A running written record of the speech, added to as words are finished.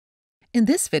In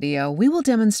this video, we will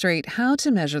demonstrate how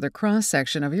to measure the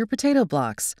cross-section of your potato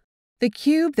blocks. The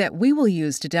cube that we will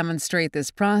use to demonstrate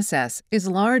this process is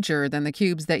larger than the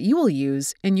cubes that you will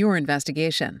use in your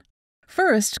investigation.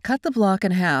 First, cut the block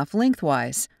in half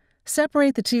lengthwise.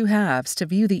 Separate the two halves to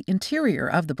view the interior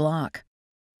of the block.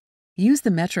 Use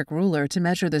the metric ruler to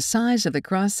measure the size of the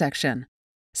cross-section.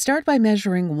 Start by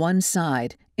measuring one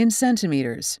side in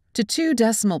centimeters to 2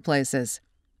 decimal places.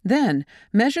 Then,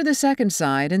 measure the second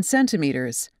side in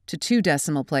centimeters to 2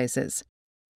 decimal places.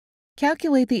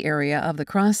 Calculate the area of the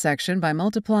cross-section by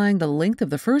multiplying the length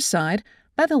of the first side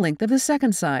by the length of the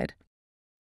second side.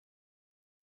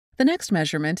 The next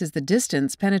measurement is the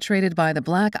distance penetrated by the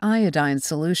black iodine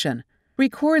solution.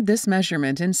 Record this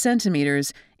measurement in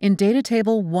centimeters in data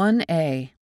table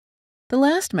 1A. The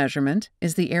last measurement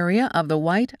is the area of the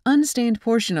white, unstained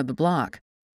portion of the block.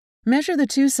 Measure the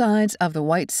two sides of the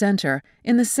white center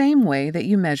in the same way that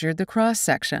you measured the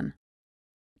cross-section.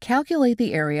 Calculate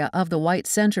the area of the white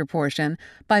center portion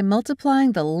by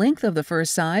multiplying the length of the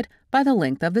first side by the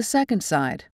length of the second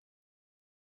side.